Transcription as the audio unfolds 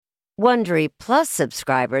Wondery Plus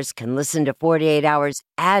subscribers can listen to 48 Hours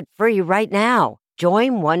ad-free right now.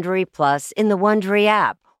 Join Wondery Plus in the Wondery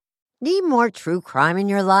app. Need more true crime in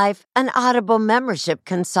your life? An Audible membership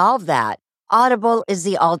can solve that. Audible is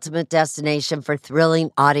the ultimate destination for thrilling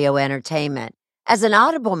audio entertainment. As an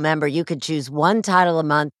Audible member, you can choose one title a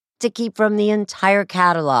month to keep from the entire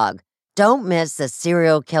catalog. Don't miss The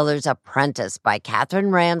Serial Killer's Apprentice by Katherine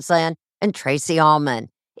Ramsland and Tracy Ullman.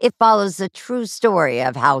 It follows the true story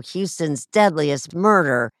of how Houston's deadliest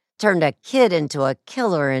murder turned a kid into a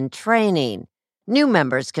killer in training. New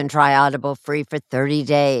members can try Audible free for 30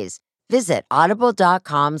 days. Visit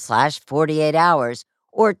audible.com/48 hours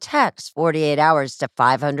or text 48 hours to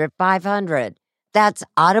 500-500. That's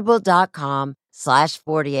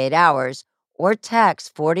audible.com/48 hours or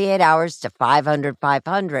text 48 hours to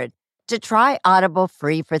 500-500 to try Audible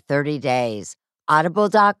free for 30 days.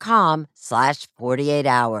 Audible.com/48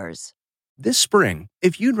 hours. This spring,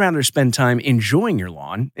 if you'd rather spend time enjoying your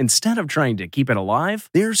lawn instead of trying to keep it alive,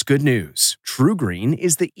 there's good news. True Green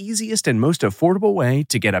is the easiest and most affordable way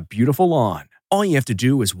to get a beautiful lawn. All you have to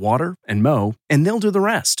do is water and mow, and they'll do the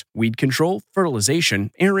rest. Weed control, fertilization,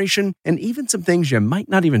 aeration, and even some things you might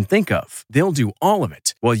not even think of. They'll do all of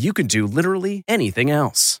it, while you can do literally anything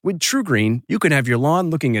else. With True Green, you can have your lawn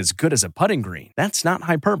looking as good as a putting green. That's not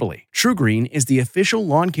hyperbole. True Green is the official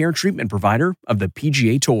lawn care treatment provider of the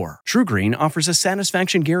PGA Tour. True Green offers a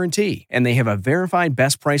satisfaction guarantee, and they have a verified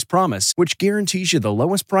best price promise, which guarantees you the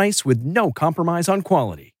lowest price with no compromise on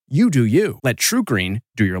quality. You do you. Let True Green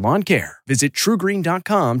do your lawn care. Visit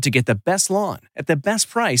TrueGreen.com to get the best lawn at the best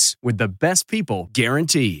price with the best people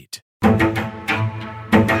guaranteed.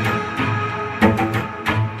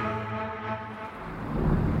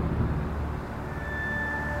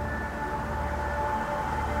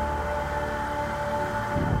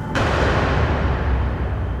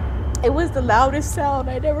 It was the loudest sound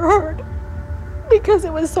I'd ever heard because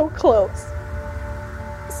it was so close.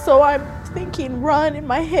 So I'm thinking run in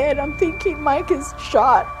my head. I'm thinking Mike is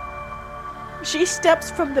shot. She steps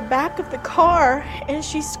from the back of the car and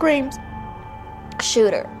she screams,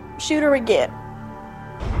 "Shoot her. Shoot her again."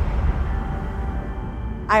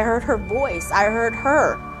 I heard her voice. I heard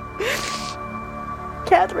her.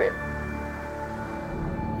 Catherine.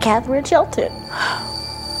 Catherine Shelton.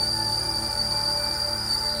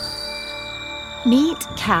 Meet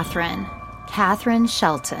Catherine. Catherine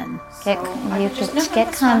Shelton. Get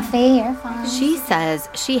comfy, you're fine. She says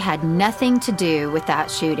she had nothing to do with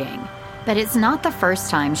that shooting, but it's not the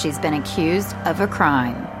first time she's been accused of a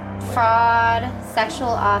crime. Fraud,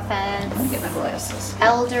 sexual offense, Get my glasses.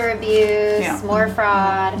 elder abuse, Yeah. more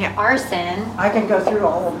fraud, Yeah. arson, I can go through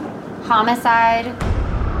all of them. homicide.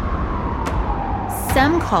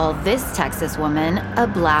 Some call this Texas woman a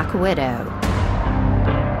black widow.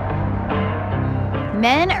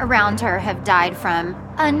 Men around her have died from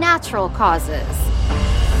unnatural causes.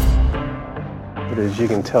 But as you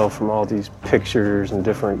can tell from all these pictures and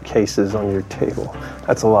different cases on your table,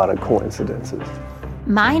 that's a lot of coincidences.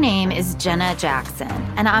 My name is Jenna Jackson,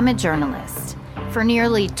 and I'm a journalist. For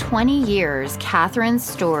nearly 20 years, Catherine's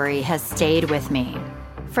story has stayed with me.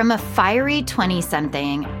 From a fiery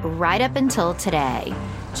 20-something right up until today,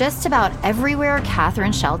 just about everywhere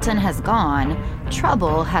Catherine Shelton has gone,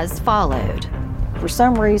 trouble has followed. For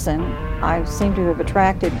some reason, I seem to have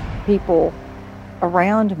attracted people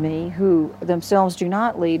around me who themselves do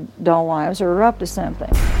not lead dull lives or are up to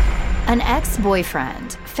something. An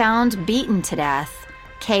ex-boyfriend found beaten to death,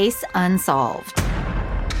 case unsolved.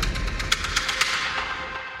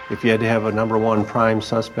 If you had to have a number one prime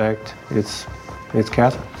suspect, it's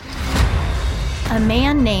Catherine. A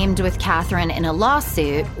man named with Catherine in a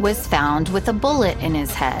lawsuit was found with a bullet in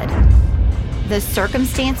his head. The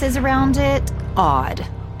circumstances around it, odd.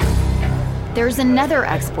 There's another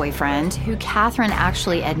ex-boyfriend who Catherine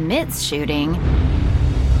actually admits shooting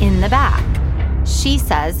in the back. She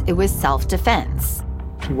says it was self-defense.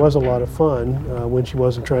 She was a lot of fun when she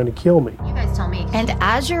wasn't trying to kill me. You guys tell me. And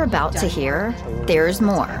as you're about to hear, there's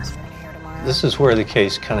more. This is where the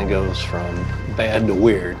case kind of goes from bad to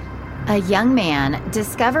weird. A young man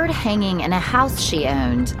discovered hanging in a house she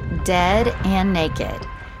owned, dead and naked.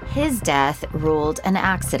 His death ruled an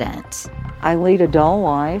accident. I lead a dull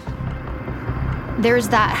life. There's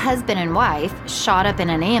that husband and wife shot up in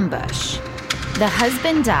an ambush. The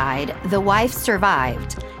husband died, the wife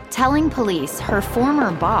survived, telling police her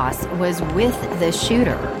former boss was with the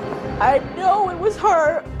shooter. I know it was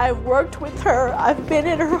her. I've worked with her. I've been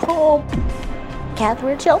in her home.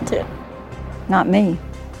 Catherine Shelton. Not me.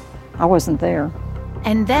 I wasn't there.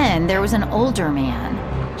 And then there was an older man.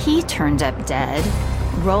 He turned up dead,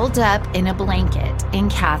 rolled up in a blanket in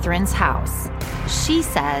Catherine's house. She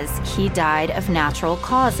says he died of natural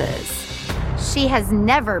causes. She has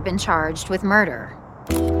never been charged with murder.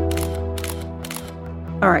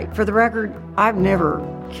 All right, for the record, I've never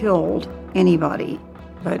killed anybody,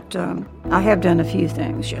 but I have done a few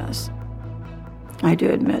things, yes. I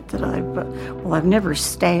do admit that I've never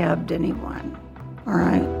stabbed anyone, all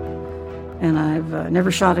right? And I've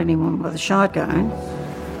never shot anyone with a shotgun.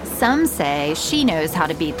 Some say she knows how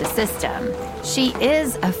to beat the system. She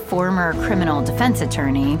is a former criminal defense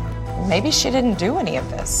attorney. Maybe she didn't do any of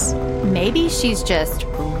this. Maybe she's just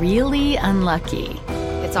really unlucky.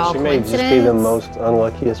 It's all coincidence. She may just be the most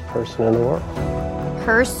unluckiest person in the world.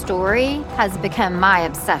 Her story has become my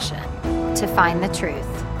obsession, to find the truth.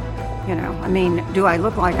 You know, I mean, do I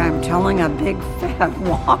look like I'm telling a big fat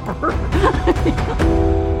whopper?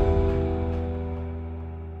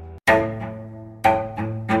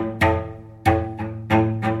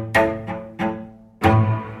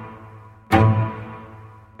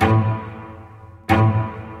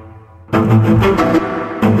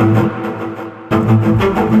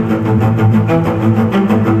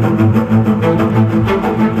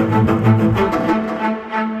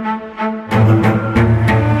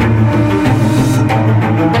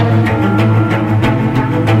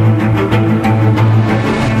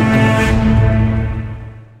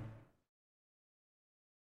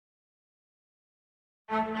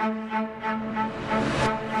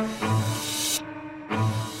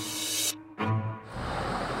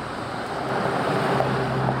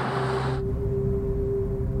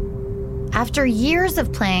 After years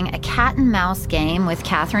of playing a cat and mouse game with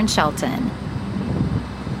Catherine Shelton,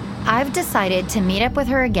 I've decided to meet up with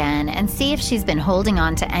her again and see if she's been holding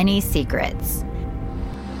on to any secrets.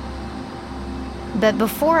 But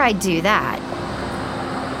before I do that,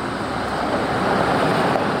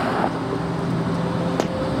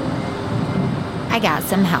 I got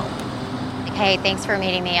some help. Hey, thanks for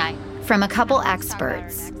meeting me. From a couple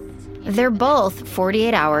experts. They're both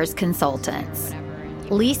 48 Hours consultants.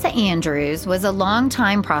 Lisa Andrews was a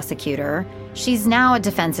longtime prosecutor. She's now a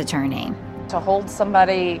defense attorney. To hold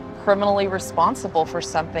somebody criminally responsible for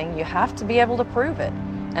something, you have to be able to prove it.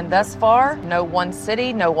 And thus far, no one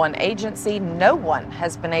city, no one agency, no one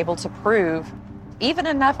has been able to prove even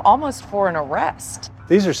enough almost for an arrest.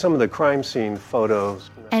 These are some of the crime scene photos.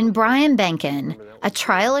 And Brian Benkin, a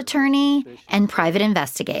trial attorney and private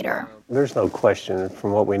investigator. There's no question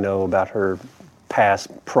from what we know about her past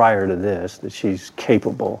prior to this that she's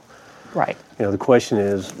capable. Right. You know, the question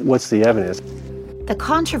is, what's the evidence? The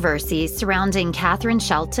controversy surrounding Catherine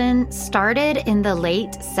Shelton started in the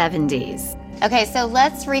late 70s. Okay, so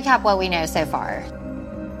let's recap what we know so far.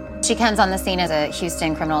 She comes on the scene as a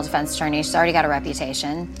Houston criminal defense attorney. She's already got a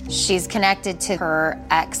reputation. She's connected to her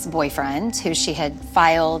ex-boyfriend, who she had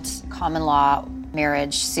filed common law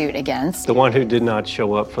marriage suit against. The one who did not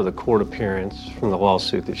show up for the court appearance from the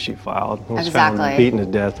lawsuit that she filed was Exactly. found beaten to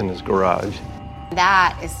death in his garage.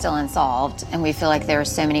 That is still unsolved, and we feel like there are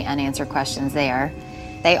so many unanswered questions there.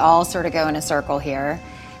 They all sort of go in a circle here.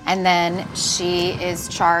 And then she is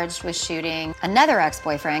charged with shooting another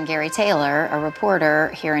ex-boyfriend, Gary Taylor, a reporter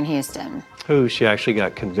here in Houston. Who she actually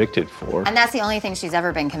got convicted for. And that's the only thing she's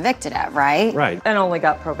ever been convicted of, right? Right. And only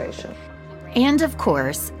got probation. And of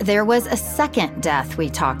course, there was a second death we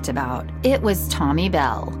talked about. It was Tommy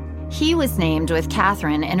Bell. He was named with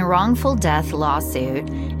Catherine in a wrongful death lawsuit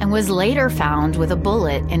and was later found with a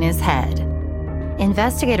bullet in his head.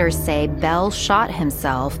 Investigators say Bell shot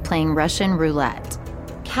himself playing Russian roulette.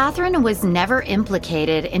 Catherine was never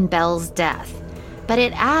implicated in Bell's death, but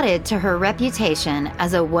it added to her reputation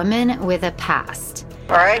as a woman with a past.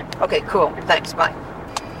 All right? Okay, cool. Thanks. Bye.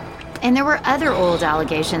 And there were other old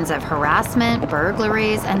allegations of harassment,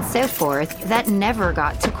 burglaries, and so forth that never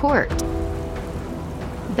got to court.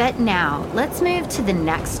 But now, let's move to the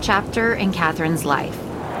next chapter in Catherine's life.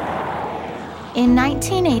 In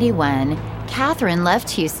 1981, Catherine left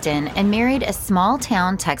Houston and married a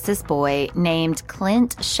small-town Texas boy named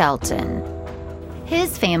Clint Shelton.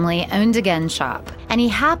 His family owned a gun shop, and he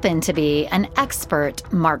happened to be an expert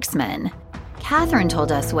marksman. Catherine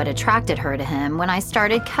told us what attracted her to him when I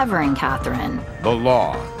started covering Catherine. The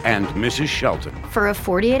Law and Mrs. Shelton. For a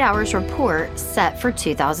 48 Hours report set for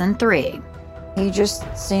 2003. He just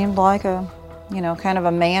seemed like a, kind of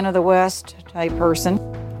a man of the West type person.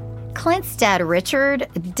 Clint's dad, Richard,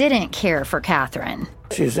 didn't care for Catherine.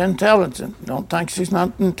 She's intelligent. Don't think she's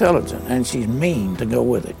not intelligent. And she's mean to go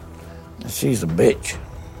with it. She's a bitch.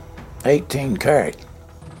 18 karat.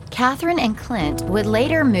 Catherine and Clint would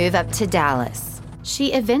later move up to Dallas.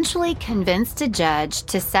 She eventually convinced a judge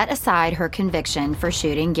to set aside her conviction for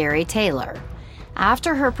shooting Gary Taylor.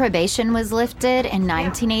 After her probation was lifted in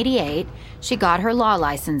 1988, she got her law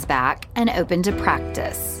license back and opened a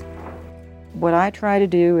practice. What I try to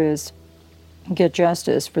do is get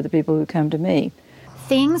justice for the people who come to me.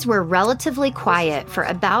 Things were relatively quiet for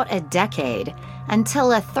about a decade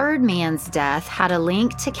until a third man's death had a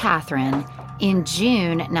link to Catherine in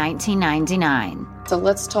June 1999. So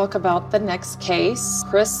let's talk about the next case,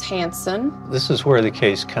 Chris Hansen. This is where the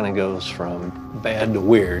case kind of goes from bad to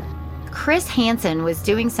weird. Chris Hansen was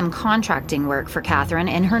doing some contracting work for Catherine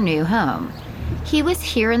in her new home. He was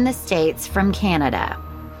here in the States from Canada.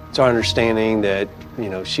 It's our understanding that,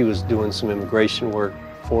 she was doing some immigration work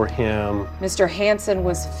for him. Mr. Hansen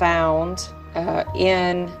was found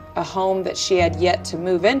in a home that she had yet to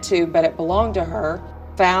move into, but it belonged to her,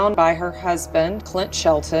 found by her husband, Clint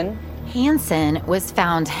Shelton. Hansen was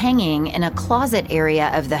found hanging in a closet area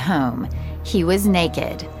of the home. He was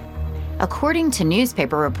naked. According to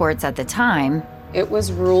newspaper reports at the time, it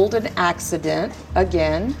was ruled an accident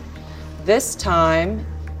again. This time,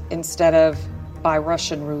 instead of by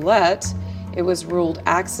Russian roulette, it was ruled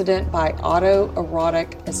accident by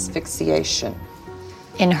autoerotic asphyxiation.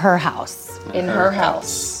 In her house. In her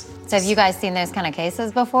house. So have you guys seen those kind of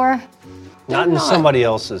cases before? Not in somebody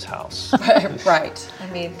else's house. Right.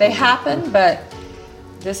 I mean, they happen, but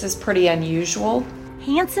this is pretty unusual.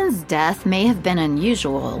 Hansen's death may have been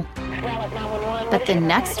unusual, but the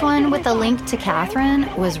next one with a link to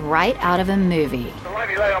Catherine was right out of a movie. The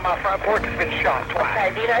lady lay on my front porch has been shot twice.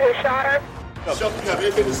 Okay, do you know who shot her? Shelton, you have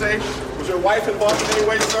anything to say? Was your wife involved in any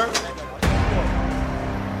way, sir?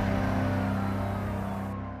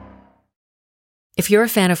 If you're a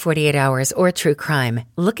fan of 48 Hours or true crime,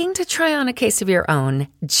 looking to try on a case of your own,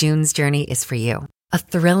 June's Journey is for you. A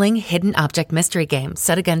thrilling hidden object mystery game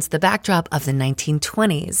set against the backdrop of the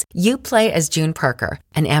 1920s. You play as June Parker,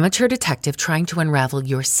 an amateur detective trying to unravel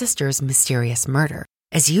your sister's mysterious murder.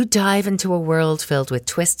 As you dive into a world filled with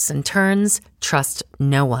twists and turns, trust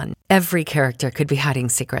no one. Every character could be hiding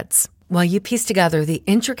secrets. While you piece together the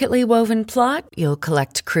intricately woven plot, you'll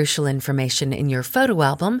collect crucial information in your photo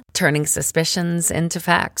album, turning suspicions into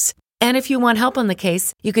facts. And if you want help on the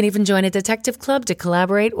case, you can even join a detective club to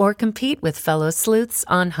collaborate or compete with fellow sleuths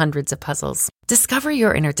on hundreds of puzzles. Discover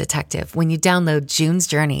your inner detective when you download June's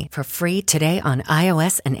Journey for free today on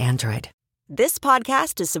iOS and Android. This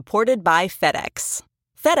podcast is supported by FedEx.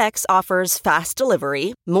 FedEx offers fast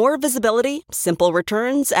delivery, more visibility, simple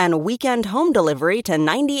returns, and weekend home delivery to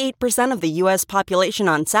 98% of the U.S. population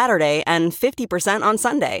on Saturday and 50% on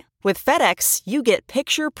Sunday. With FedEx, you get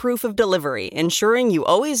picture proof of delivery, ensuring you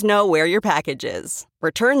always know where your package is.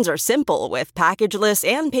 Returns are simple with packageless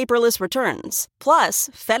and paperless returns. Plus,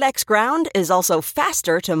 FedEx Ground is also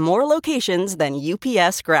faster to more locations than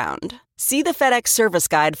UPS Ground. See the FedEx service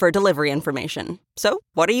guide for delivery information. So,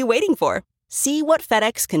 what are you waiting for? See what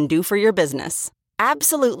FedEx can do for your business.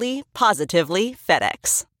 Absolutely, positively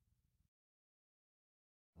FedEx.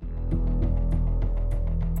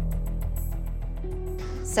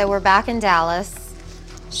 So we're back in Dallas.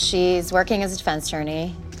 She's working as a defense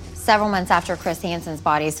attorney. Several months after Chris Hansen's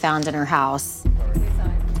body is found in her house.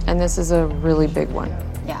 And this is a really big one.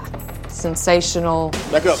 Yeah. Sensational,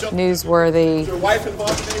 newsworthy, your wife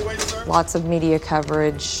involved in any way, sir? Lots of media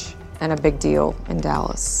coverage, and a big deal in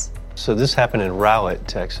Dallas. So this happened in Rowlett,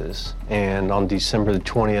 Texas, and on December the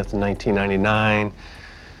 20th, 1999,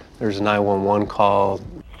 there's a 911 call.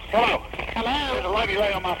 Hello. Hello. There's a lady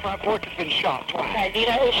lay on my front porch has been shot twice. Okay, do you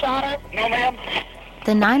know who shot her? No, ma'am.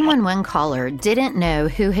 The 911 caller didn't know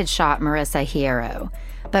who had shot Marissa Hierro,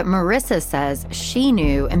 but Marissa says she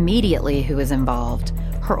knew immediately who was involved.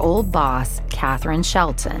 Her old boss, Catherine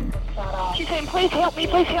Shelton. She's saying, please help me,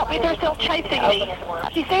 they're still chasing me.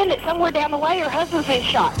 She's saying that somewhere down the way her husband's been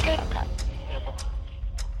shot.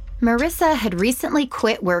 Marissa had recently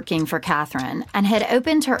quit working for Catherine and had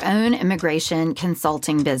opened her own immigration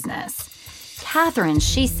consulting business. Catherine,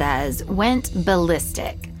 she says, went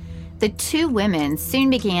ballistic. The two women soon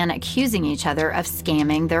began accusing each other of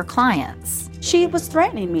scamming their clients. She was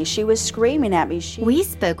threatening me. She was screaming at me. We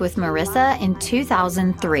spoke with Marissa in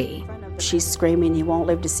 2003. She's screaming, "He won't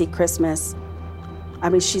live to see Christmas." I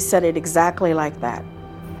mean, she said it exactly like that.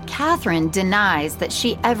 Catherine denies that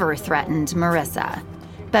she ever threatened Marissa,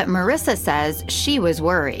 but Marissa says she was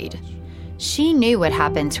worried. She knew what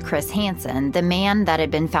happened to Chris Hansen, the man that had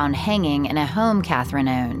been found hanging in a home Catherine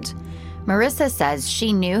owned. Marissa says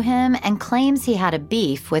she knew him and claims he had a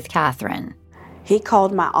beef with Catherine. He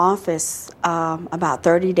called my office about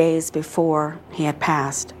 30 days before he had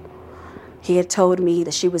passed. He had told me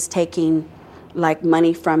that she was taking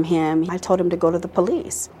money from him. I told him to go to the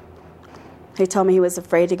police. He told me he was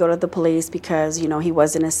afraid to go to the police because, he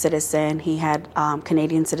wasn't a citizen. He had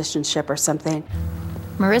Canadian citizenship or something.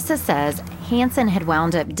 Marissa says Hansen had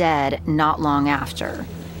wound up dead not long after.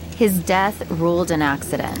 His death ruled an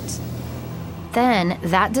accident. Then,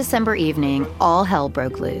 that December evening, all hell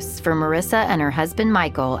broke loose for Marissa and her husband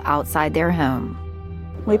Michael outside their home.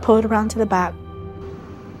 We pulled around to the back.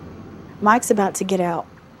 Mike's about to get out.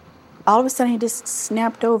 All of a sudden, he just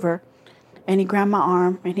snapped over, and he grabbed my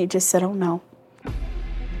arm, and he just said, "Oh, no."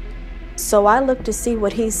 So I looked to see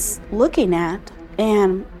what he's looking at,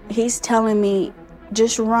 and he's telling me,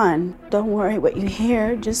 "Just run. Don't worry what you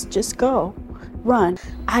hear. Just go. Run."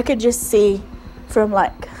 I could just see from,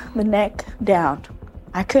 the neck down.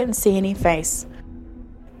 I couldn't see any face.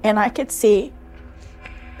 And I could see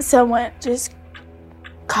someone just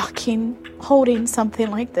holding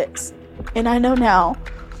something like this. And I know now,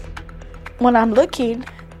 when I'm looking,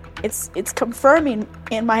 it's confirming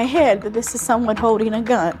in my head that this is someone holding a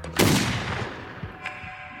gun.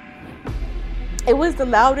 It was the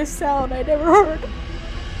loudest sound I'd ever heard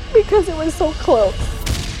because it was so close.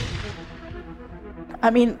 I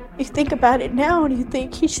mean, you think about it now and you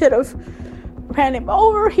think he should have ran him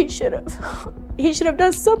over. He should have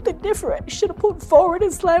done something different. He should have pulled forward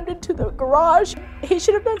and slammed into the garage. He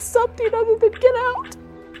should have done something other than get out.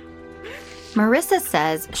 Marissa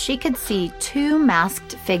says she could see two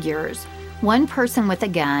masked figures, one person with a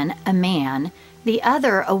gun, a man, the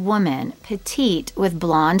other a woman, petite with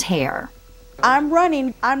blonde hair. I'm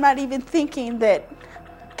running. I'm not even thinking that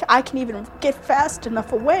I can even get fast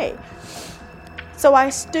enough away. So I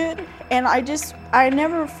stood, and I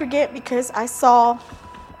never forget because I saw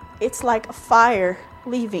it's like a fire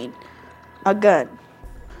leaving a gun.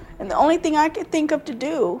 And the only thing I could think of to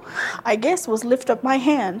do, I guess, was lift up my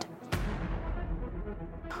hand.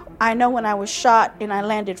 I know when I was shot and I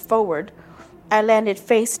landed forward, I landed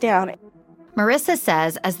face down. Marissa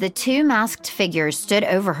says as the two masked figures stood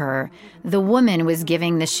over her, the woman was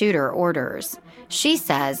giving the shooter orders. She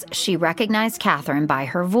says she recognized Catherine by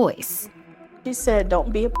her voice. She said,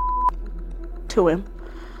 "Don't be a to him."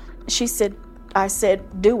 I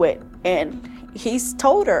said, "Do it." And he's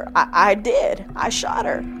told her, I did. I shot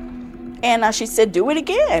her. And she said, "Do it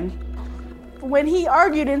again." When he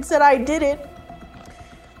argued and said I did it,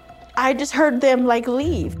 I just heard them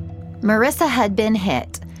leave. Marissa had been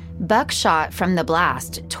hit. Buckshot from the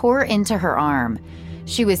blast tore into her arm.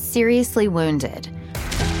 She was seriously wounded.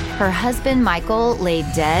 Her husband, Michael, lay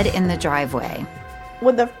dead in the driveway.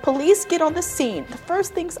 When the police get on the scene, the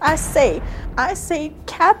first things I say,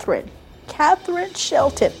 Catherine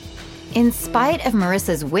Shelton. In spite of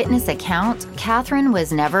Marissa's witness account, Catherine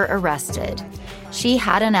was never arrested. She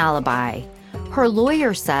had an alibi. Her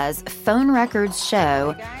lawyer says phone records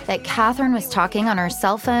show that Catherine was talking on her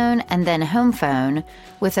cell phone and then home phone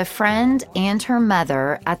with a friend and her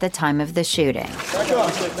mother at the time of the shooting.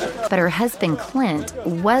 But her husband, Clint,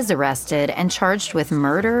 was arrested and charged with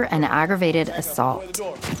murder and aggravated assault.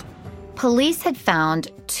 Police had found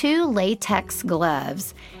 2 latex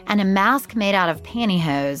gloves and a mask made out of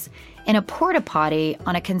pantyhose in a porta potty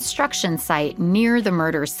on a construction site near the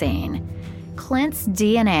murder scene. Clint's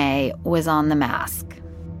DNA was on the mask.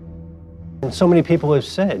 And so many people have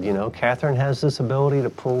said, Catherine has this ability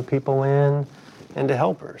to pull people in and to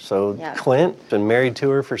help her. So yeah. Clint, been married to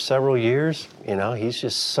her for several years, he's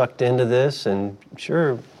just sucked into this and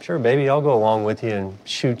sure, baby, I'll go along with you and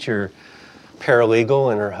shoot your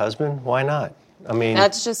paralegal and her husband. Why not? I mean,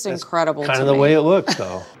 that's just incredible. Kind of the way it looks,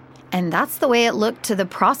 though. And that's the way it looked to the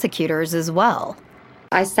prosecutors as well.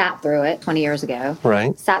 I sat through it 20 years ago.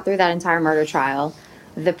 Right. Sat through that entire murder trial.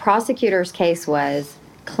 The prosecutor's case was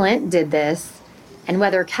Clint did this, and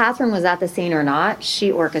whether Catherine was at the scene or not,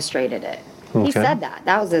 she orchestrated it. Okay. He said that.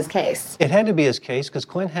 That was his case. It had to be his case because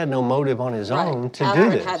Clint had no motive on his own to do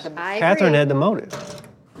this. Catherine had the motive.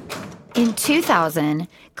 In 2000,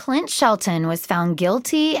 Clint Shelton was found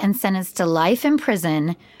guilty and sentenced to life in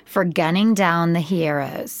prison for gunning down the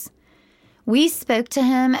Hierros. We spoke to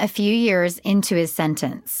him a few years into his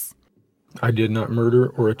sentence. I did not murder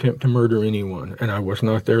or attempt to murder anyone, and I was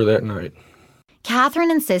not there that night. Catherine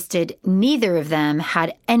insisted neither of them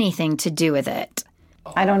had anything to do with it.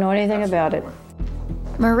 I don't know anything about it.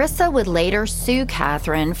 Marissa would later sue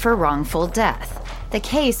Catherine for wrongful death. The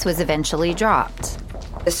case was eventually dropped.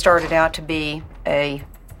 This started out to be a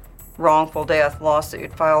wrongful death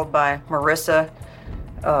lawsuit filed by Marissa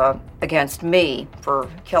against me for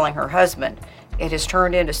killing her husband. It has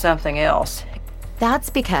turned into something else.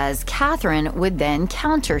 That's because Catherine would then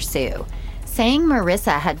countersue, saying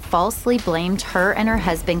Marissa had falsely blamed her and her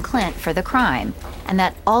husband Clint for the crime, and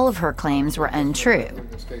that all of her claims were untrue.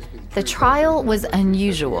 The trial was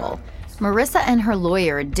unusual. Marissa and her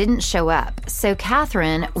lawyer didn't show up, so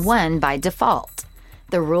Catherine won by default.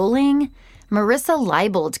 The ruling? Marissa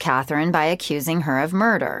libeled Catherine by accusing her of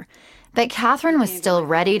murder. But Catherine was still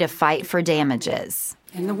ready to fight for damages.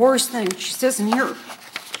 And the worst thing, she says in here,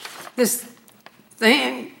 this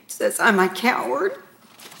thing says I'm a coward.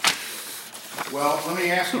 Well, let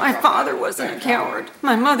me ask you. My father wasn't a coward.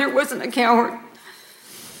 My mother wasn't a coward.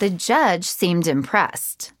 The judge seemed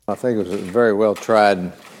impressed. I think it was a very well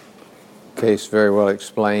tried case, very well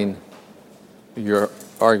explained. Your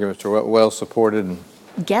arguments are well supported.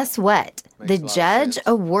 Guess what? The judge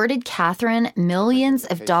awarded Catherine millions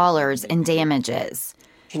of dollars in damages.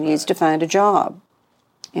 She needs to find a job,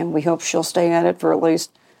 and we hope she'll stay at it for at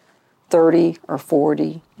least 30 or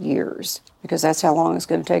 40 years, because that's how long it's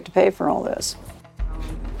going to take to pay for all this.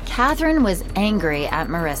 Catherine was angry at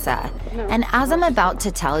Marissa, and as I'm about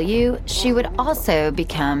to tell you, she would also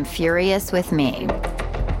become furious with me.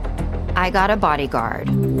 I got a bodyguard.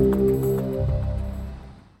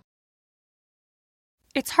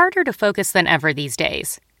 It's harder to focus than ever these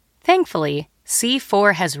days. Thankfully,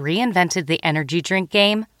 C4 has reinvented the energy drink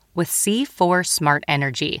game with C4 Smart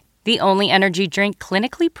Energy, the only energy drink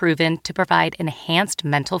clinically proven to provide enhanced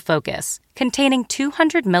mental focus, containing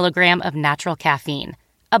 200 milligrams of natural caffeine,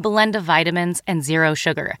 a blend of vitamins, and zero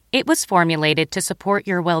sugar. It was formulated to support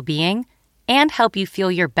your well-being and help you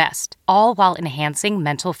feel your best, all while enhancing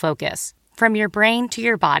mental focus. From your brain to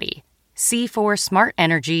your body, C4 Smart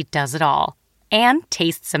Energy does it all. And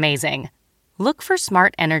tastes amazing. Look for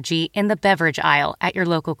Smart Energy in the beverage aisle at your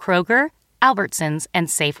local Kroger, Albertsons, and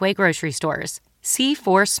Safeway grocery stores.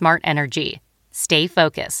 C4 Smart Energy. Stay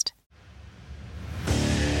focused.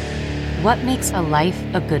 What makes a life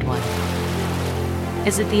a good one?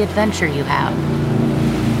 Is it the adventure you have?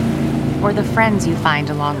 Or the friends you find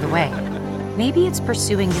along the way? Maybe it's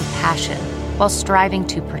pursuing your passion while striving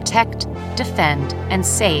to protect, defend, and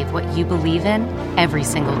save what you believe in every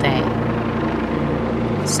single day.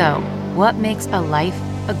 So, what makes a life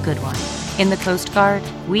a good one? In the Coast Guard,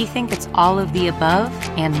 we think it's all of the above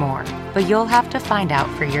and more, but you'll have to find out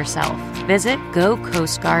for yourself. Visit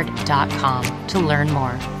gocoastguard.com to learn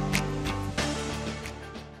more.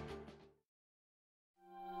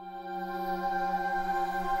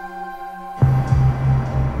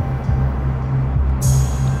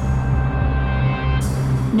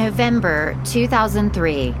 November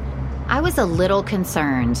 2003. I was a little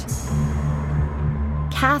concerned.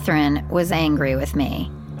 Catherine was angry with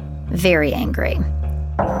me. Very angry.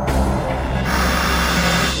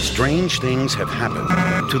 Strange things have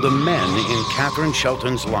happened to the men in Catherine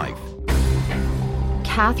Shelton's life.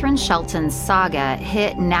 Catherine Shelton's saga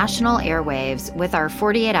hit national airwaves with our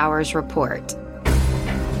 48 Hours report.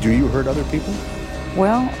 Do you hurt other people?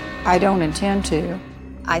 Well, I don't intend to.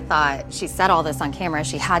 I thought she said all this on camera.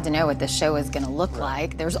 She had to know what the show was going to look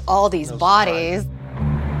like. There's all these bodies.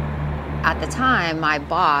 At the time, my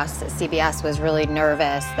boss at CBS was really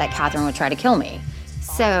nervous that Catherine would try to kill me.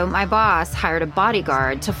 So my boss hired a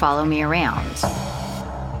bodyguard to follow me around.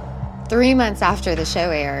 3 months after the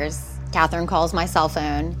show airs, Catherine calls my cell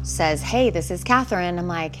phone, says, "Hey, this is Catherine." I'm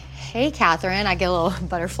like, "Hey, Catherine." I get little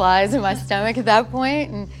butterflies in my stomach at that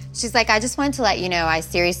point. And she's like, "I just wanted to let you know I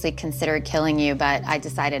seriously considered killing you, but I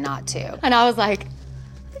decided not to." And I was like,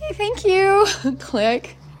 "Okay, thank you."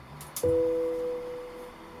 Click.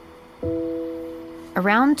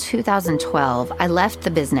 Around 2012, I left the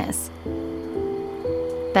business.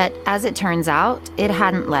 But as it turns out, it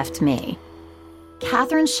hadn't left me.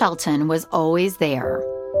 Catherine Shelton was always there,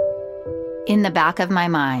 in the back of my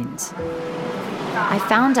mind. I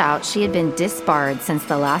found out she had been disbarred since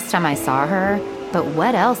the last time I saw her, but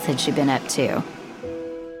what else had she been up to?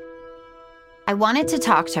 I wanted to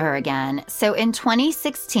talk to her again, so in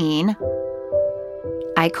 2016,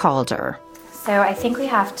 I called her. So I think we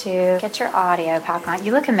have to get your audio back on.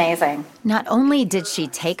 You look amazing. Not only did she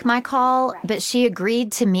take my call, but she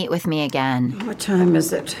agreed to meet with me again. What time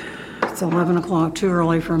is it? It's 11 o'clock, too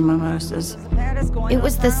early for mimosas. It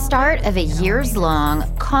was the start of a years-long,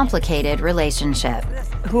 complicated relationship.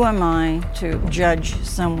 Who am I to judge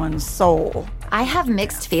someone's soul? I have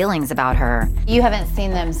mixed feelings about her. You haven't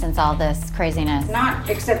seen them since all this craziness. Not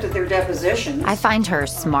except at their depositions. I find her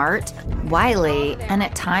smart, wily, and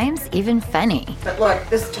at times even funny. But look,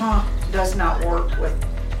 this top does not work with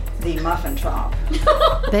the muffin top.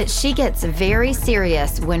 But she gets very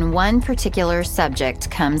serious when one particular subject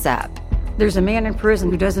comes up. There's a man in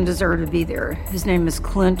prison who doesn't deserve to be there. His name is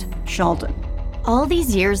Clint Shelton. All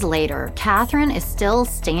these years later, Catherine is still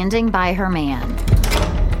standing by her man.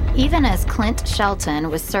 Even as Clint Shelton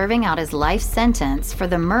was serving out his life sentence for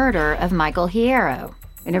the murder of Michael Hierro.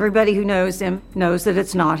 And everybody who knows him knows that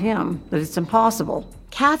it's not him, that it's impossible.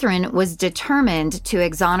 Catherine was determined to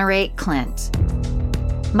exonerate Clint.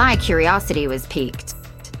 My curiosity was piqued.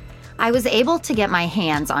 I was able to get my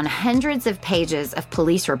hands on hundreds of pages of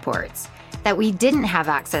police reports that we didn't have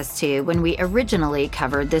access to when we originally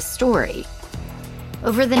covered this story.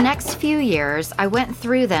 Over the next few years, I went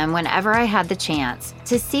through them whenever I had the chance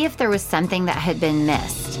to see if there was something that had been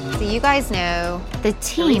missed. So you guys know, the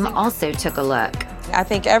team also took a look. I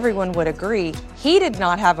think everyone would agree he did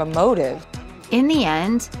not have a motive. In the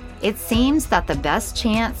end, it seems that the best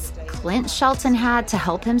chance Clint Shelton had to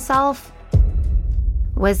help himself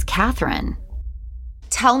was Catherine.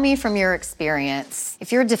 Tell me from your experience,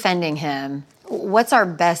 if you're defending him, what's our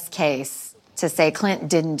best case to say Clint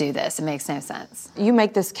didn't do this? It makes no sense. You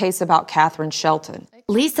make this case about Catherine Shelton.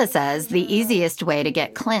 Lisa says the easiest way to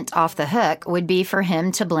get Clint off the hook would be for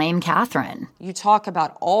him to blame Catherine. You talk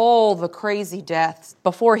about all the crazy deaths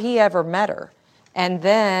before he ever met her. And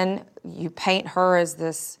then you paint her as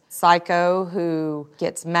this psycho who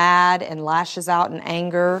gets mad and lashes out in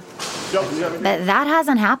anger. But that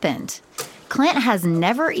hasn't happened. Clint has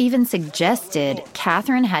never even suggested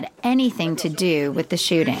Catherine had anything to do with the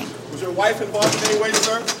shooting. Was your wife involved in any way,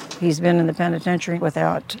 sir? He's been in the penitentiary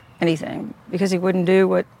without anything because he wouldn't do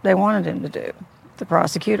what they wanted him to do, the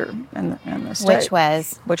prosecutor and the state.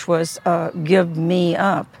 Which was give me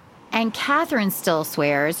up. And Catherine still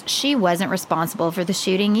swears she wasn't responsible for the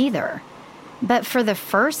shooting either. But for the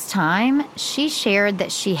first time, she shared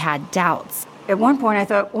that she had doubts. At one point I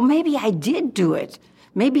thought, well, maybe I did do it.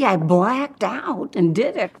 Maybe I blacked out and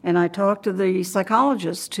did it. And I talked to the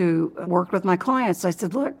psychologist who worked with my clients. I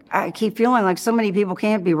said, look, I keep feeling like so many people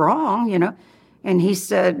can't be wrong, you know. And he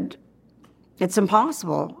said, it's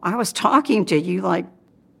impossible. I was talking to you like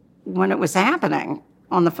when it was happening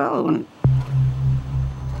on the phone.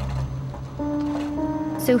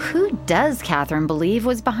 So who does Catherine believe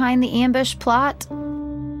was behind the ambush plot?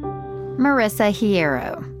 Marissa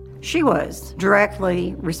Hierro. She was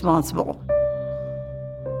directly responsible.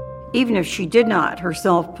 Even if she did not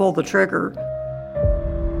herself pull the trigger,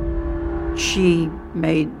 she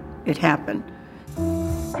made it happen.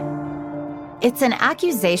 It's an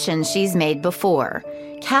accusation she's made before.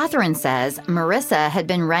 Catherine says Marissa had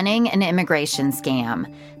been running an immigration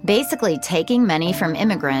scam, basically taking money from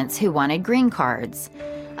immigrants who wanted green cards.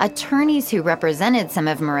 Attorneys who represented some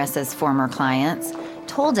of Marissa's former clients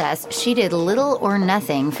told us she did little or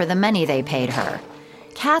nothing for the money they paid her.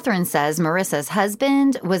 Catherine says Marissa's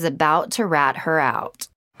husband was about to rat her out.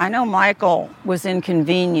 I know Michael was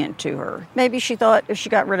inconvenient to her. Maybe she thought if she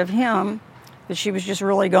got rid of him, that she was just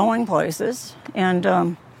really going places,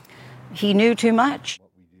 and he knew too much.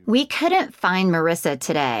 We couldn't find Marissa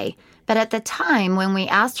today, but at the time when we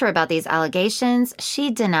asked her about these allegations,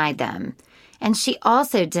 she denied them. And she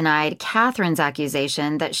also denied Catherine's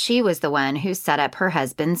accusation that she was the one who set up her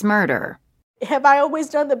husband's murder. Have I always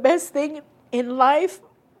done the best thing in life?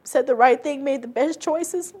 Said the right thing, made the best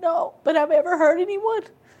choices? No. But have I ever hurt anyone?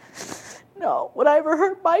 No. Would I ever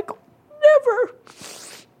hurt Michael? Never.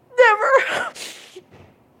 Never.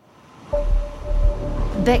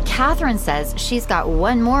 But Catherine says she's got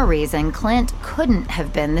one more reason Clint couldn't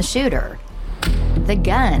have been the shooter. The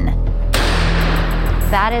gun.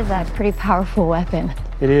 That is a pretty powerful weapon.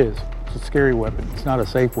 It is. It's a scary weapon. It's not a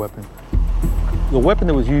safe weapon. The weapon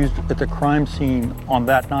that was used at the crime scene on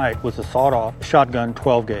that night was a sawed-off shotgun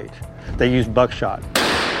 12-gauge. They used buckshot.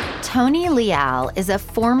 Tony Leal is a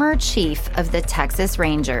former chief of the Texas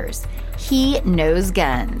Rangers. He knows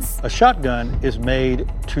guns. A shotgun is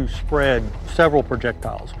made to spread several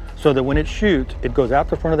projectiles so that when it shoots, it goes out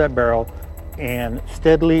the front of that barrel and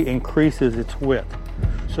steadily increases its width.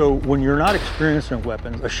 So when you're not experienced in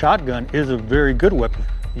weapons, a shotgun is a very good weapon.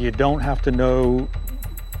 You don't have to know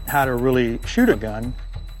how to really shoot a gun.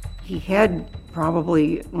 He had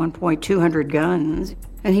probably at one point 200 guns,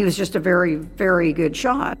 and he was just a very, very good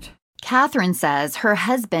shot. Catherine says her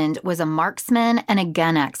husband was a marksman and a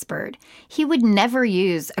gun expert. He would never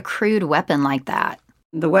use a crude weapon like that.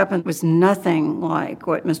 The weapon was nothing like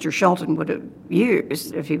what Mr. Shelton would have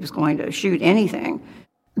used if he was going to shoot anything.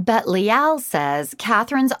 But Leal says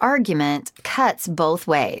Catherine's argument cuts both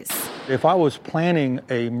ways. If I was planning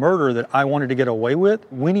a murder that I wanted to get away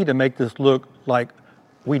with, we need to make this look like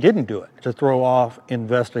we didn't do it to throw off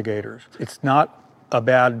investigators. It's not a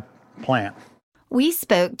bad plan. We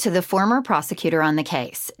spoke to the former prosecutor on the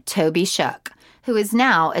case, Toby Shook, who is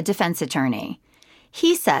now a defense attorney.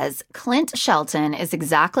 He says Clint Shelton is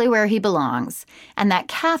exactly where he belongs and that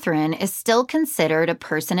Catherine is still considered a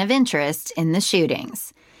person of interest in the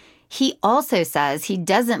shootings. He also says he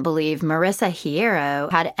doesn't believe Marissa Hierro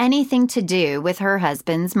had anything to do with her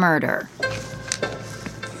husband's murder.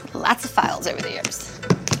 Lots of files over the years.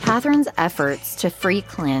 Catherine's efforts to free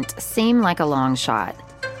Clint seem like a long shot.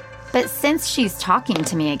 But since she's talking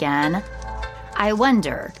to me again, I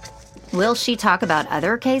wonder, will she talk about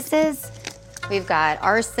other cases? We've got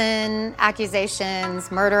arson accusations,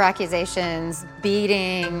 murder accusations,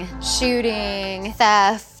 beating, shooting,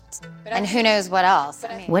 theft, and who knows what else.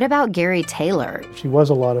 What about Gary Taylor? She was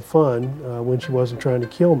a lot of fun when she wasn't trying to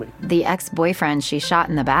kill me. The ex-boyfriend she shot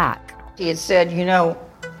in the back. He had said, you know,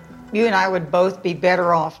 you and I would both be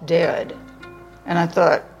better off dead. And I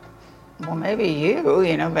thought, well, maybe you,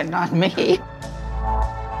 but not me.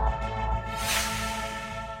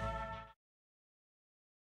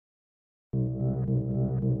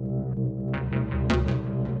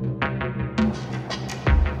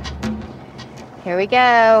 Here we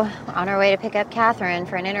go. We're on our way to pick up Catherine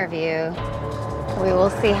for an interview. We will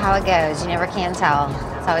see how it goes. You never can tell.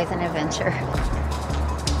 It's always an adventure.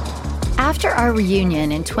 After our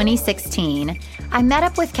reunion in 2016, I met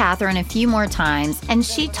up with Catherine a few more times, and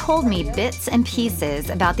she told me bits and pieces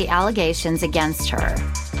about the allegations against her.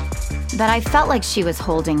 But I felt like she was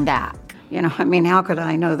holding back. How could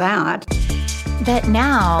I know that? But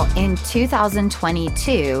now, in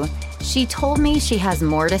 2022, she told me she has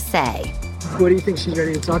more to say. What do you think she's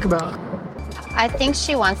ready to talk about? I think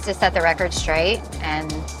she wants to set the record straight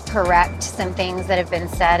and correct some things that have been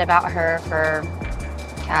said about her for,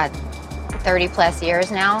 30 plus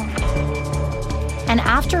years now. And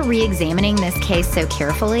after re-examining this case so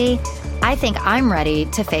carefully, I think I'm ready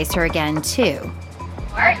to face her again, too.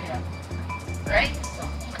 Are you? Ready?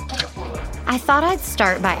 I thought I'd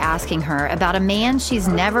start by asking her about a man she's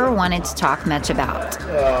never wanted to talk much about.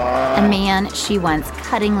 A man she once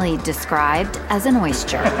cuttingly described as an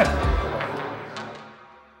oyster.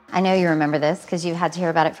 I know you remember this because you had to hear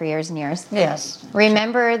about it for years and years. Yes.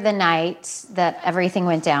 Remember the night that everything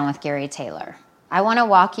went down with Gary Taylor. I want to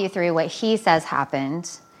walk you through what he says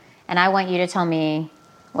happened, and I want you to tell me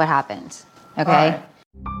what happened, okay?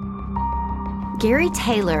 Gary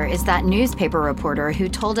Taylor is that newspaper reporter who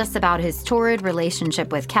told us about his torrid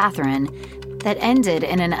relationship with Catherine that ended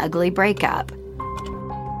in an ugly breakup.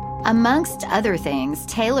 Amongst other things,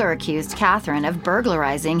 Taylor accused Catherine of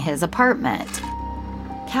burglarizing his apartment.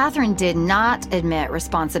 Catherine did not admit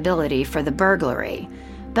responsibility for the burglary,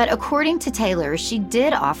 but according to Taylor, she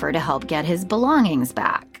did offer to help get his belongings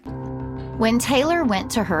back. When Taylor went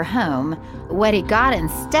to her home, what he got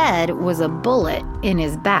instead was a bullet in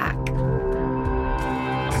his back.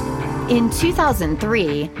 In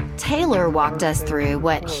 2003, Taylor walked us through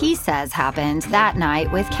what he says happened that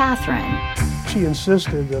night with Catherine. She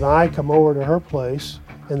insisted that I come over to her place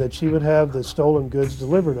and that she would have the stolen goods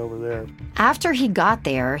delivered over there. After he got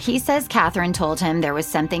there, he says Catherine told him there was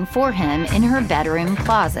something for him in her bedroom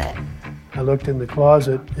closet. I looked in the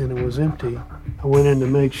closet and it was empty. I went in to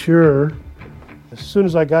make sure. As soon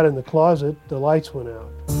as I got in the closet, the lights went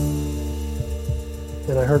out.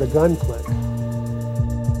 And I heard a gun click.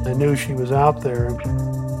 I knew she was out there.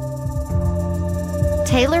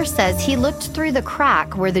 Taylor says he looked through the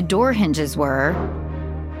crack where the door hinges were,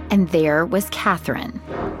 and there was Catherine.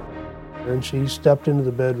 And she stepped into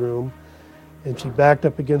the bedroom, and she backed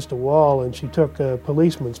up against a wall, and she took a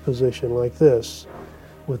policeman's position like this,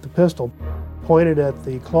 with the pistol pointed at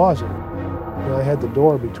the closet. And I had the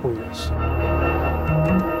door between us.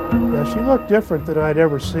 Now, she looked different than I'd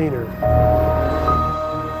ever seen her.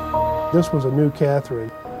 This was a new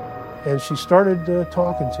Catherine. And she started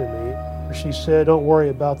talking to me. She said, "Don't worry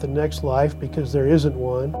about the next life because there isn't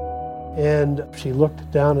one." And she looked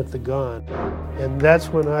down at the gun. And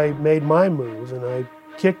that's when I made my move, and I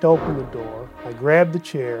kicked open the door. I grabbed the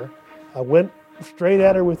chair. I went straight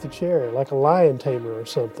at her with the chair, like a lion tamer or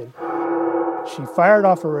something. She fired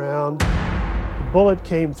off a round. The bullet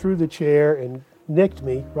came through the chair and nicked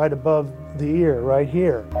me right above the ear, right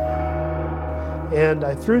here. And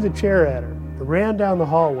I threw the chair at her. I ran down the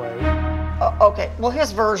hallway. Okay, well,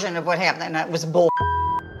 his version of what happened that night was bull.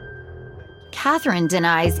 Catherine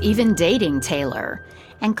denies even dating Taylor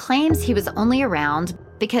and claims he was only around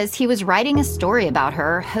because he was writing a story about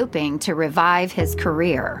her, hoping to revive his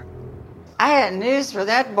career. I had news for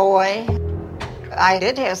that boy. I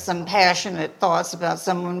did have some passionate thoughts about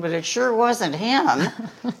someone, but it sure wasn't him.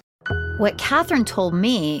 What Catherine told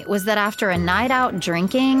me was that after a night out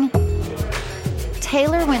drinking,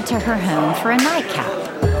 Taylor went to her home for a nightcap.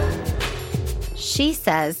 She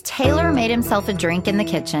says Taylor made himself a drink in the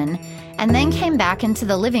kitchen and then came back into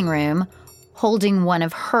the living room holding one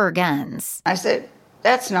of her guns. I said,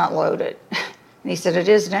 "That's not loaded." And he said, "It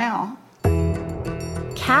is now."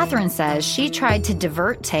 Catherine says she tried to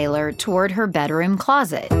divert Taylor toward her bedroom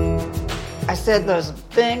closet. I said, those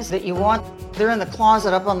things that you want, they're in the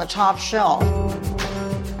closet up on the top shelf.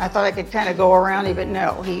 I thought I could kind of go around him, but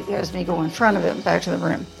no, he has me go in front of him, back to the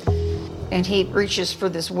room. And he reaches for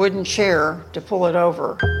this wooden chair to pull it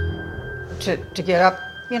over to get up.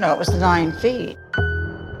 You know, it was 9 feet.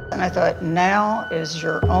 And I thought, now is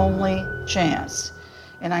your only chance.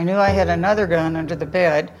 And I knew I had another gun under the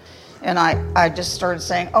bed. And I just started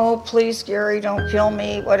saying, oh, please, Gary, don't kill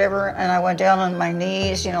me, whatever. And I went down on my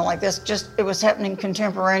knees, you know, like this. Just, it was happening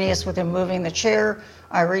contemporaneous with him moving the chair.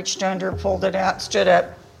 I reached under, pulled it out, stood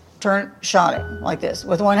up, turned, shot him like this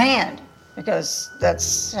with one hand, because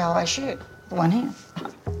that's how I shoot, with one hand.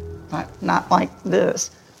 Not like this,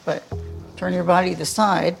 but turn your body to the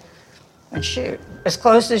side and shoot as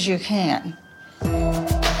close as you can.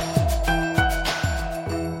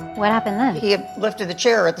 What happened then? He had lifted the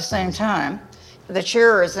chair at the same time. The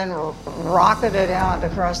chair is then rocketed out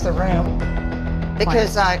across the room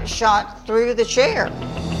because I shot through the chair.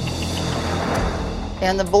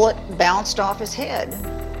 And the bullet bounced off his head.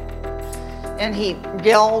 And he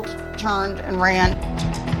yelled, turned, and ran.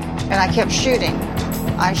 And I kept shooting.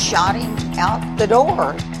 I shot him out the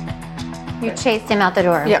door. You chased him out the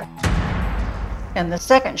door? Yep. And the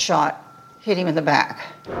second shot hit him in the back.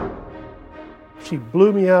 She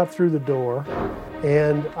blew me out through the door,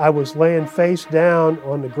 and I was laying face down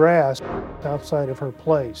on the grass outside of her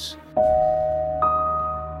place.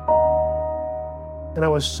 And I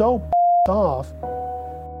was so off.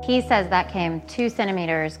 He says that came 2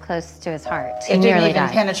 centimeters close to his heart. He It didn't nearly even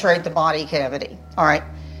died. penetrate the body cavity. All right.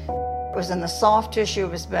 It was in the soft tissue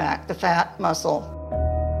of his back, the fat muscle.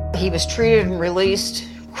 He was treated and released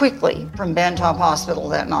quickly from Bentop Hospital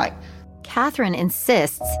that night. Catherine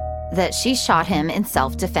insists that she shot him in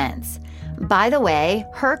self-defense. By the way,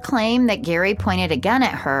 her claim that Gary pointed a gun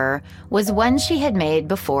at her was one she had made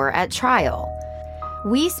before at trial.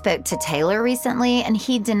 We spoke to Taylor recently, and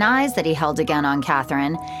he denies that he held a gun on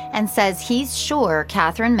Catherine and says he's sure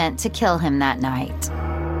Catherine meant to kill him that night.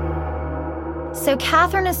 So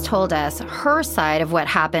Catherine has told us her side of what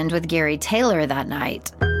happened with Gary Taylor that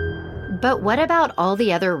night. But what about all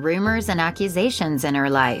the other rumors and accusations in her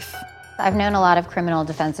life? I've known a lot of criminal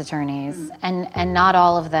defense attorneys, and not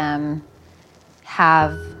all of them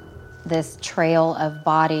have this trail of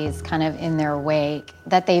bodies kind of in their wake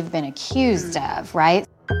that they've been accused of, right?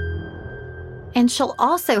 And she'll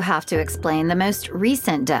also have to explain the most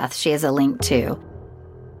recent death she has a link to.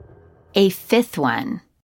 A 5th one.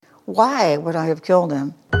 Why would I have killed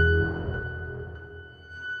him?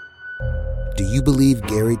 Do you believe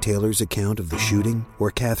Gary Taylor's account of the shooting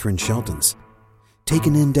or Catherine Shelton's? Take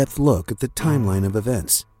an in-depth look at the timeline of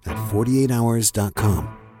events at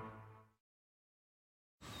 48hours.com.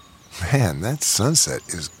 Man, that sunset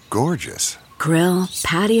is gorgeous. Grill,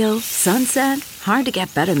 patio, sunset. Hard to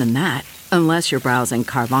get better than that. Unless you're browsing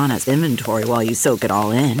Carvana's inventory while you soak it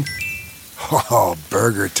all in. Oh,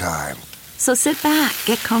 burger time. So sit back,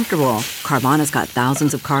 get comfortable. Carvana's got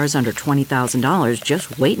thousands of cars under $20,000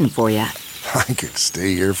 just waiting for you. I could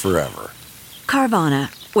stay here forever. Carvana,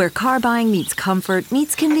 where car buying meets comfort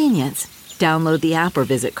meets convenience. Download the app or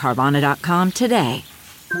visit Carvana.com today.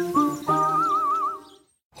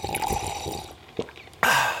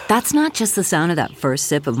 That's not just the sound of that first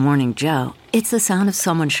sip of Morning Joe. It's the sound of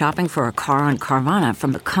someone shopping for a car on Carvana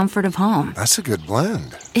from the comfort of home. That's a good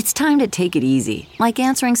blend. It's time to take it easy, like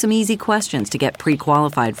answering some easy questions to get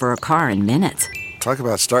pre-qualified for a car in minutes. Talk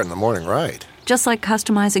about starting the morning right. Just like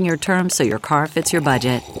customizing your terms so your car fits your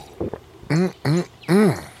budget.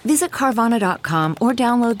 Visit Carvana.com or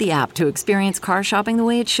download the app to experience car shopping the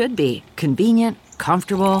way it should be. Convenient,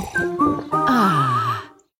 comfortable. Ah.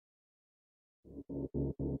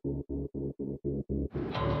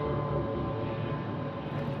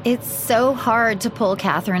 It's so hard to pull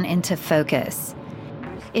Catherine into focus.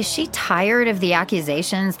 Is she tired of the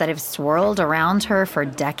accusations that have swirled around her for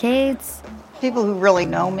decades? People who really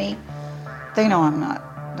know me, they know I'm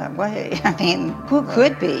not that way. I mean, who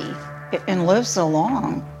could be and live so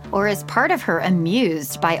long? Or is part of her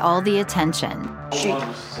amused by all the attention?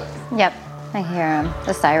 Yep, I hear them.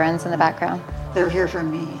 The sirens in the background. They're here for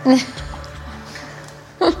me.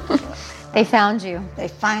 They found you. They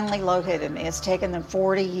finally located me. It's taken them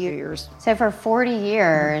 40 years. So for 40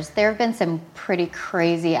 years, there have been some pretty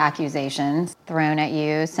crazy accusations thrown at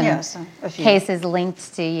you. Some a few. Cases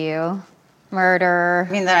linked to you. Murder.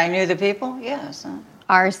 You mean that I knew the people? Yes.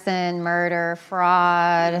 Arson, murder,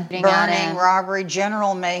 fraud. Burning, robbery,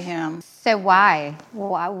 general mayhem. So why?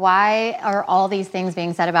 Why are all these things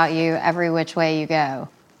being said about you every which way you go? I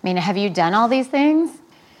mean, have you done all these things?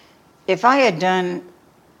 If I had done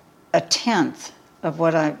a tenth of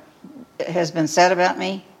what has been said about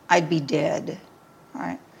me, I'd be dead.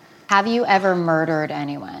 Right? Have you ever murdered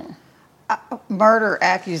anyone? Murder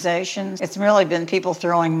accusations, it's really been people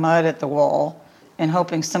throwing mud at the wall and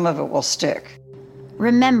hoping some of it will stick.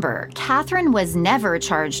 Remember, Catherine was never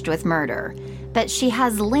charged with murder, but she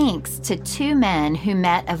has links to 2 men who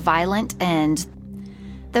met a violent end.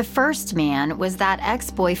 The first man was that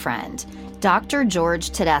ex-boyfriend, Dr.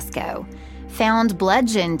 George Tedesco, found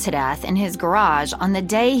bludgeoned to death in his garage on the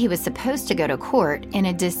day he was supposed to go to court in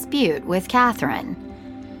a dispute with Catherine.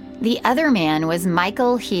 The other man was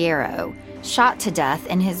Michael Hierro, shot to death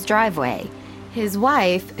in his driveway. His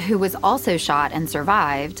wife, who was also shot and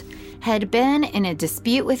survived, had been in a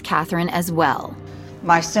dispute with Catherine as well.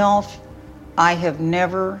 Myself, I have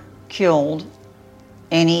never killed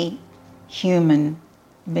any human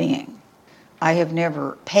being. I have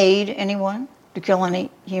never paid anyone to kill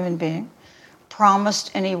any human being,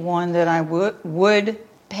 promised anyone that I would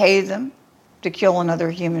pay them to kill another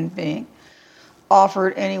human being,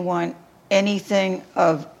 offered anyone anything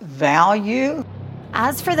of value.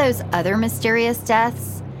 As for those other mysterious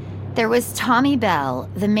deaths, there was Tommy Bell,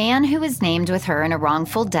 the man who was named with her in a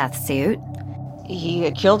wrongful death suit. He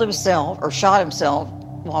had killed himself or shot himself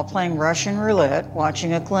while playing Russian roulette,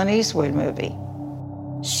 watching a Clint Eastwood movie.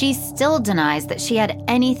 She still denies that she had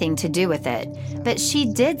anything to do with it, but she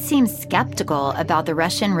did seem skeptical about the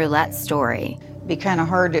Russian roulette story. It'd be kind of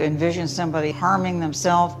hard to envision somebody harming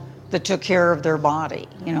themselves that took care of their body,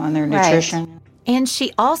 and their nutrition. Right. And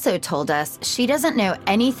she also told us she doesn't know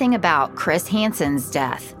anything about Chris Hansen's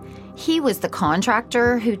death. He was the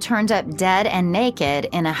contractor who turned up dead and naked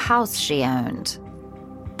in a house she owned.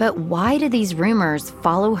 But why do these rumors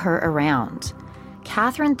follow her around?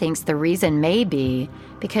 Catherine thinks the reason may be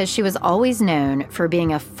because she was always known for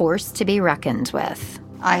being a force to be reckoned with.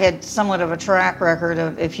 I had somewhat of a track record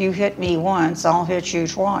of, if you hit me once, I'll hit you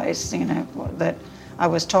twice, that I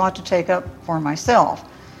was taught to take up for myself,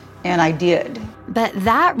 and I did. But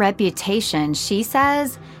that reputation, she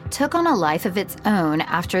says, took on a life of its own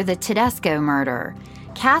after the Tedesco murder.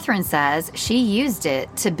 Catherine says she used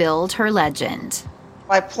it to build her legend.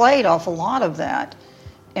 I played off a lot of that.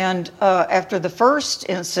 And after the first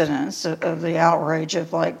incidents of the outrage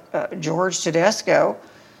of George Tedesco,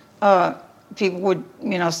 people would,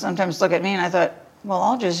 sometimes look at me and I thought, well,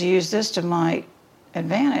 I'll just use this to my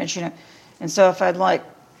advantage, And so if I'd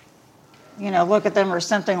look at them or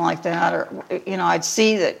something like that, or, I'd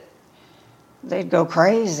see that they'd go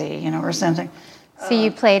crazy, or something. So you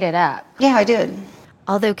played it up? Yeah, I did.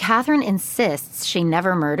 Although Catherine insists she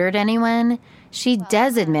never murdered anyone, she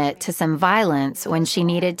does admit to some violence when she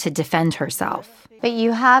needed to defend herself. But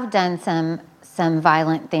you have done some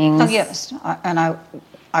violent things. Oh, yes, and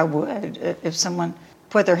I would if someone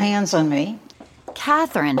put their hands on me.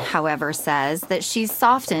 Catherine, however, says that she's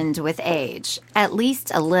softened with age, at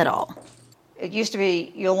least a little. It used to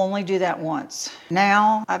be, you'll only do that once.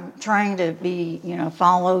 Now I'm trying to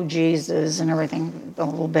follow Jesus and everything a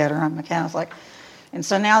little better. I'm a Catholic. And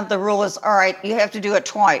so now the rule is, all right, you have to do it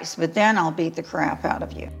twice, but then I'll beat the crap out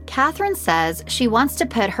of you. Catherine says she wants to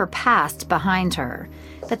put her past behind her,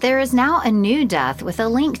 but there is now a new death with a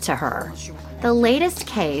link to her. The latest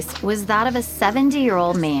case was that of a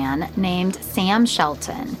 70-year-old man named Sam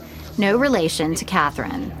Shelton, no relation to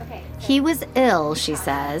Catherine. He was ill, she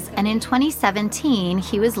says, and in 2017,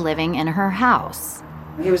 he was living in her house.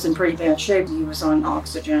 He was in pretty bad shape. He was on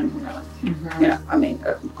oxygen,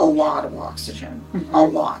 a lot of oxygen, a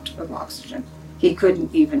lot of oxygen. He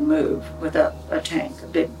couldn't even move without a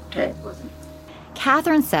big tank with him.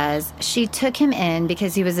 Catherine says she took him in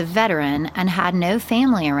because he was a veteran and had no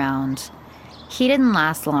family around. He didn't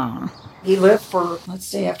last long. He lived for,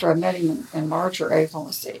 after I met him in March or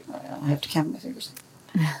April, I have to count my fingers.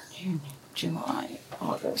 June, July,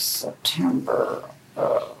 August, September,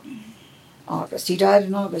 August. He died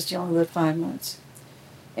in August. He only lived 5 months.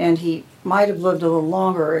 And he might have lived a little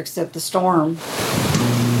longer, except the storm.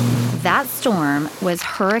 That storm was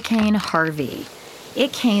Hurricane Harvey.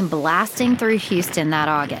 It came blasting through Houston that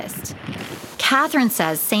August. Catherine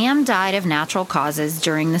says Sam died of natural causes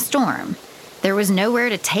during the storm. There was nowhere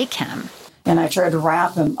to take him. And I tried to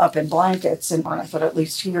wrap him up in blankets, and I thought, at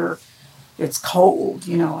least here it's cold,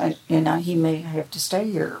 and he may have to stay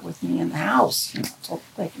here with me in the house, until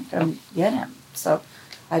they can come get him. So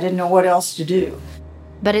I didn't know what else to do.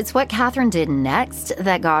 But it's what Catherine did next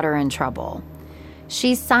that got her in trouble.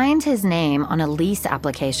 She signed his name on a lease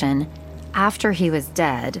application after he was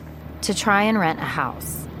dead to try and rent a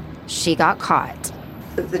house. She got caught.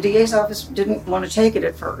 The DA's office didn't want to take it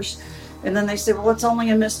at first, and then they said, well, it's only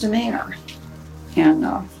a misdemeanor.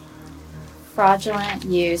 And Fraudulent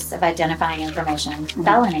use of identifying information.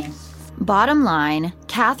 Felony. Bottom line,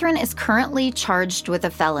 Catherine is currently charged with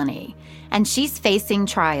a felony, and she's facing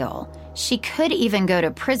trial. She could even go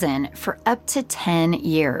to prison for up to 10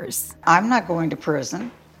 years. I'm not going to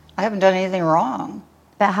prison. I haven't done anything wrong.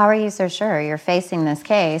 But how are you so sure? You're facing this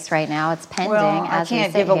case right now. It's pending Well, as we sit here. I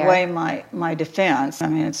can't give away my defense. I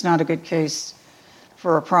mean, it's not a good case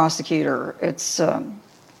for a prosecutor. It's not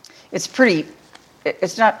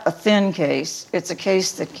a thin case. It's a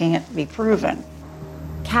case that can't be proven.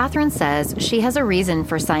 Catherine says she has a reason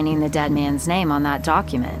for signing the dead man's name on that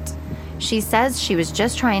document. She says she was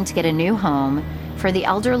just trying to get a new home for the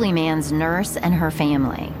elderly man's nurse and her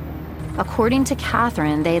family. According to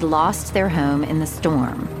Catherine, they'd lost their home in the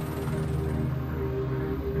storm.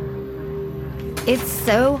 It's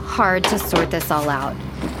so hard to sort this all out.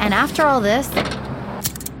 And after all this,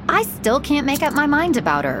 I still can't make up my mind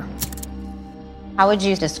about her. How would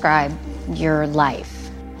you describe your life?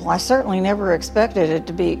 Well, I certainly never expected it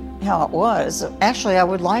to be how it was. Actually, I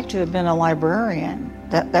would like to have been a librarian.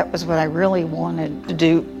 That was what I really wanted to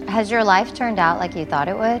do. Has your life turned out like you thought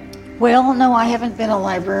it would? Well, no, I haven't been a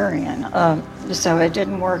librarian, so it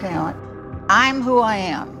didn't work out. I'm who I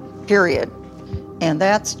am, period. And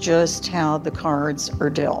that's just how the cards are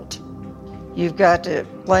dealt. You've got to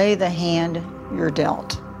play the hand you're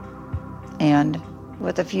dealt. And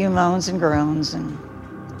with a few moans and groans and,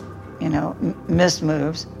 missed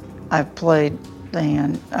moves, I've played the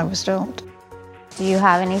hand I was dealt. Do you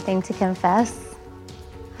have anything to confess?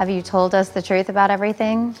 Have you told us the truth about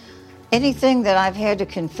everything? Anything that I've had to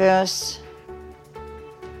confess,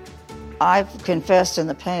 I've confessed in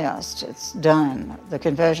the past. It's done. The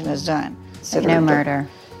confession is done. No murder.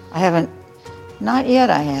 I haven't. Not yet,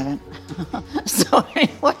 I haven't. So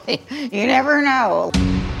anyway, you never know.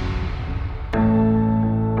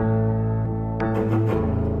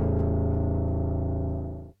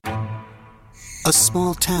 A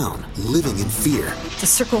small town living in fear. The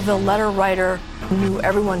Circleville letter writer knew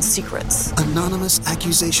everyone's secrets. Anonymous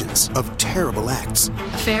accusations of terrible acts.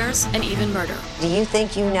 Affairs and even murder. Do you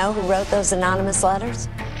think you know who wrote those anonymous letters?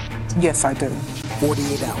 Yes, I do.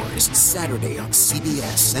 48 Hours, Saturday on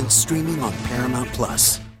CBS and streaming on Paramount+.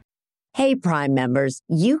 Hey, Prime members,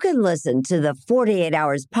 you can listen to the 48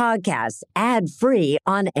 Hours podcast ad-free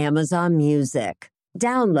on Amazon Music.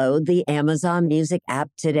 Download the Amazon Music app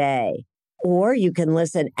today. Or you can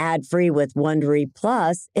listen ad-free with Wondery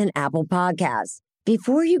Plus in Apple Podcasts.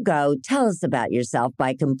 Before you go, tell us about yourself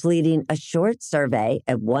by completing a short survey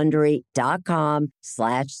at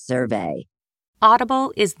Wondery.com/survey.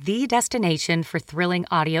 Audible is the destination for thrilling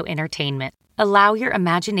audio entertainment. Allow your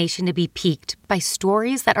imagination to be piqued by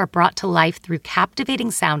stories that are brought to life through captivating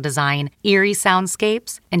sound design, eerie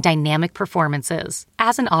soundscapes, and dynamic performances.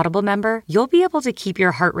 As an Audible member, you'll be able to keep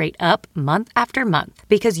your heart rate up month after month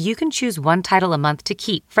because you can choose one title a month to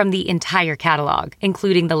keep from the entire catalog,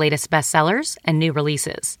 including the latest bestsellers and new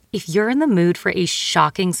releases. If you're in the mood for a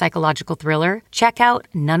shocking psychological thriller, check out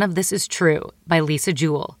None of This Is True by Lisa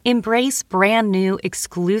Jewell. Embrace brand new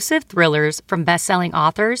exclusive thrillers from best-selling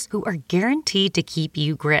authors who are guaranteed to keep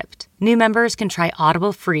you gripped. New members can try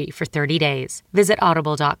Audible free for 30 days. Visit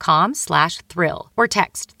audible.com/thrill or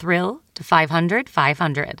text thrill to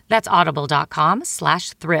 500-500. That's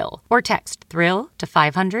audible.com/thrill or text thrill to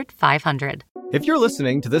 500-500. If you're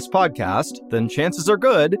listening to this podcast, then chances are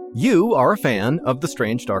good you are a fan of The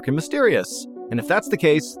Strange, Dark, and Mysterious. And if that's the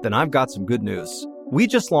case, then I've got some good news. We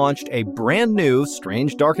just launched a brand new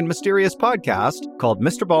Strange, Dark, and Mysterious podcast called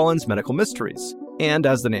Mr. Ballen's Medical Mysteries. And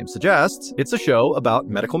as the name suggests, it's a show about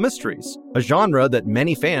medical mysteries, a genre that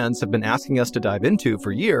many fans have been asking us to dive into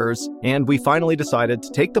for years, and we finally decided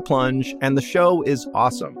to take the plunge, and the show is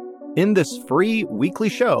awesome. In this free weekly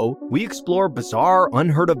show, we explore bizarre,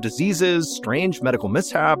 unheard-of diseases, strange medical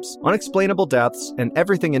mishaps, unexplainable deaths, and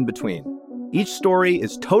everything in between. Each story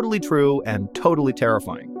is totally true and totally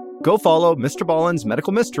terrifying. Go follow Mr. Ballen's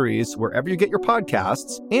Medical Mysteries wherever you get your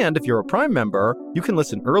podcasts, and if you're a Prime member, you can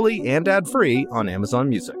listen early and ad-free on Amazon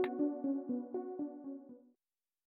Music.